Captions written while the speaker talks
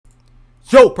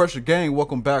Yo, Pressure gang,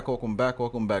 welcome back,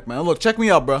 man. Look, check me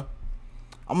out, bro.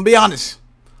 I'm gonna be honest.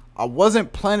 I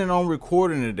wasn't planning on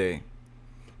recording today,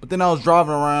 but then I was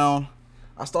driving around.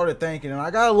 I started thinking, and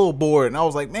I got a little bored, and I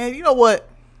was like, man, you know what?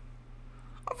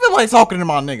 I feel like talking to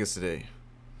my niggas today.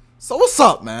 So what's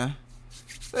up, man?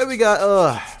 There we got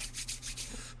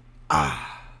I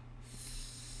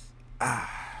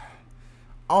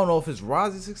don't know if it's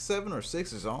Razey67 or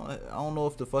 6ixers. I don't know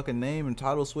if the fucking name and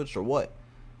title switched or what.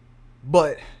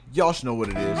 But y'all should know what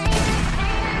it is.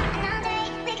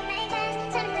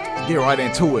 Get right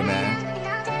into it, man.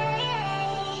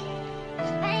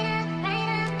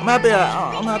 I'm happy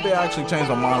I actually changed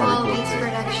my mind real quick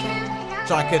today.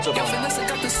 Trying to catch up on it.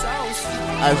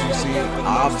 As you see, I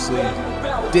obviously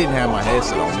didn't have my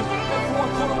headset on me.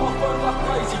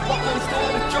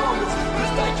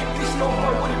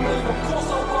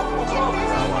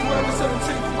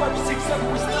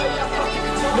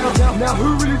 Now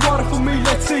who really wanted for me?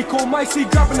 Let's see. Call Macy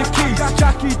grabbing the keys.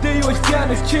 Jackie D always down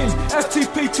his chin.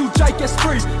 FTP till Jake gets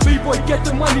free. B-boy get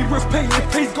the money, repeat.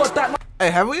 If he's got that. Hey,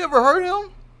 have we ever heard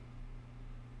him?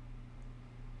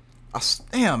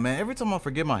 Damn, man. Every time I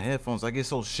forget my headphones, I get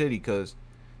so shitty because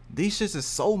these shits is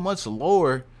so much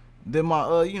lower than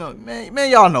my, you know,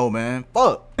 man, y'all know, man.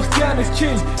 Fuck. Down his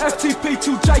chin, FTP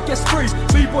till Jake gets free.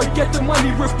 B-boy get the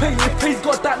money, repeat. If he's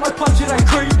got that, no punch it ain't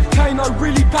creep. Kano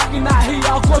really packing that heat.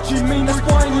 I got you mean, that's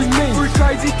why you mean. Through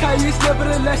crazy chaos,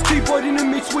 nevertheless. B-boy in the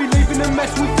mix, we leaving the mess.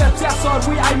 We steps outside,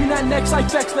 we aiming at next. I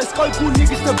vex, let's go, cool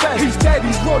niggas to bed. He's dead,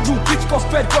 he's raw, you bitch got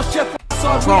fed, got chef.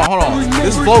 Hold on.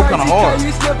 This flow kinda hard.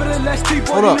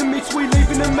 Hold up. We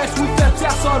leaving the mess, we steps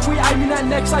outside, we aiming at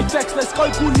next. I vex, let's go,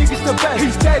 cool niggas to bed.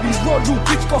 He's dead, he's raw, you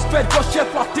bitch got fed, got chef.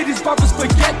 Like did his brothers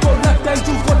forget? Got left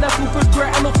angels, got left with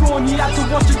regret on the floor, and he had to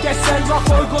watch it get sent. Like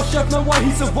oh, got chef, no way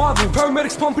he's surviving.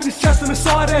 Paramedics pumping his chest on the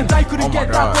side end. They couldn't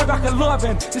get that boy back alive,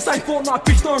 and this ain't Fortnite,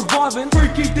 bitch, no reviving.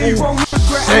 Freaky D, wrong with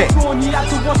regret on the floor, and he had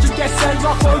to watch it get sent.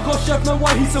 Like oh, got chef, no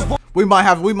way he's surviving. We might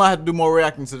have to do more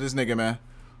reacting to this nigga, man.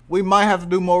 We might have to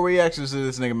do more reactions to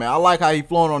this nigga, man. I like how he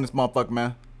flowing on this motherfucker,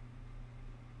 man.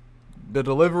 The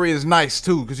delivery is nice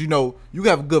too, cause you know you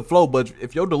have a good flow, but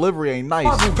if your delivery ain't nice,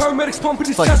 paramedics pumping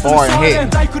his like chest on the side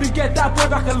end. They couldn't get that boy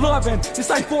back alive, and this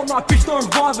ain't Fortnite, bitch, no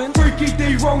reviving. Freaky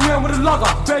D wrong round with a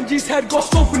lugger. Benji's head got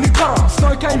stomped in the gutter.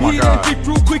 Snow came here and deep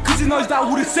real quick, cause he knows that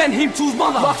would've sent him to his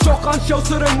mother. Like shotgun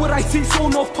shelter them with I see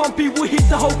sawn off pumpy, we hit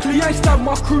the whole clear. Ain't stab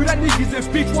my crew, that nigga's a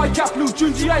bitch. White cap, blue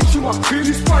Junji ain't shoot my crew.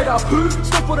 He sprayed up who?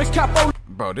 Stop for the cap.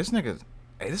 Bro, this nigga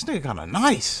kinda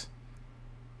nice.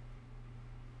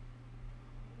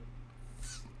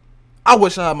 I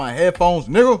wish I had my headphones,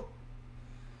 nigga.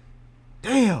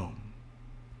 Damn.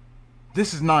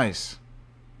 This is nice.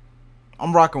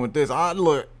 I'm rocking with this.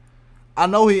 Look, I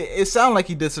know it sounds like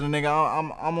he dissing a nigga.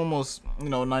 I'm almost, you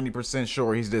know, 90%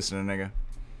 sure he's dissing a nigga.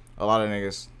 A lot of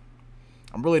niggas.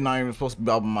 I'm really not even supposed to be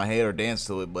bobbing my head or dance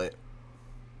to it, but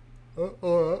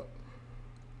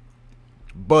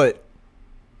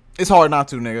it's hard not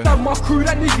to, nigga. My crew,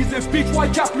 that nigga's a bitch.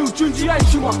 White cap, blue Junji ain't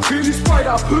shoot my crew. He sprayed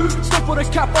up who? Stop for the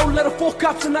cap, oh, let her four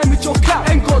caps and name it your cap.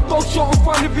 Ain't got dog shot in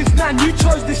front of his nan. You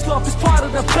chose this life as part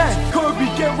of the plan. Kirby,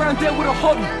 get round there with a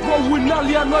hobby. Roll with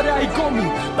Nully, I know that he got me.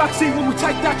 Backseat when we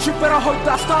take that trip, but I hope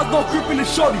that star's not gripping the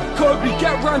shoddy. Kirby,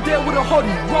 get round there with a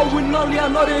hobby. Roll with Nully, I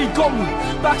know that he got me.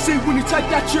 Backseat when you take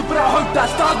that trip, but I hope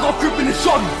that star's not gripping the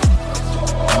shoddy.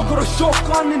 Got a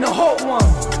shotgun in the hot one.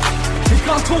 He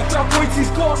can't talk that points,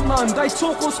 he's got none. They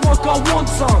talk on smoke, I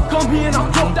want some. Come here and I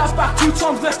got that back 2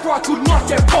 times left, right, could not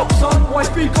get popped, son.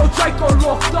 Wifey got Jake got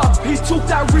locked up. He took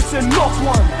that risk and knocked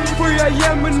one. 3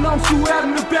 AM and I'm still out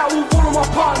and about with all of my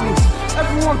partners.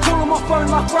 Everyone calling my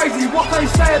phone like crazy, what they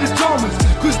say are the dramas.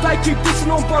 Cause they keep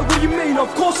dissing on, bro, what you mean?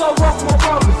 Of course I rock my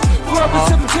brothers. Forever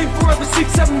 17, forever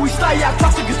 6'7", we stay out,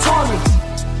 plus the guitarists.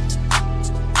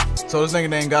 So this nigga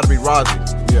name gotta be Razey.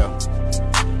 Yeah.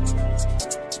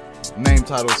 Name,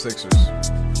 title,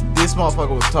 6ixers. This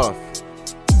motherfucker was tough.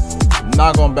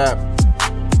 Not going back.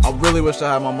 I really wish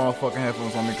I had my motherfucking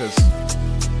headphones on me because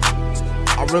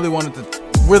I really wanted to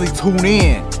really tune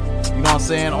in. You know what I'm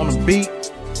saying? On the beat,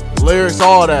 lyrics,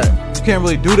 all that. You can't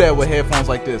really do that with headphones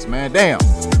like this, man. Damn.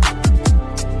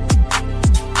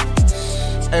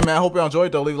 Hey, man, I hope y'all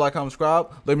enjoyed though. Leave a like, comment,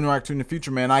 subscribe. Let me know what I can do in the future,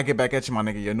 man. I get back at you, my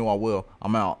nigga. You know I will.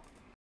 I'm out.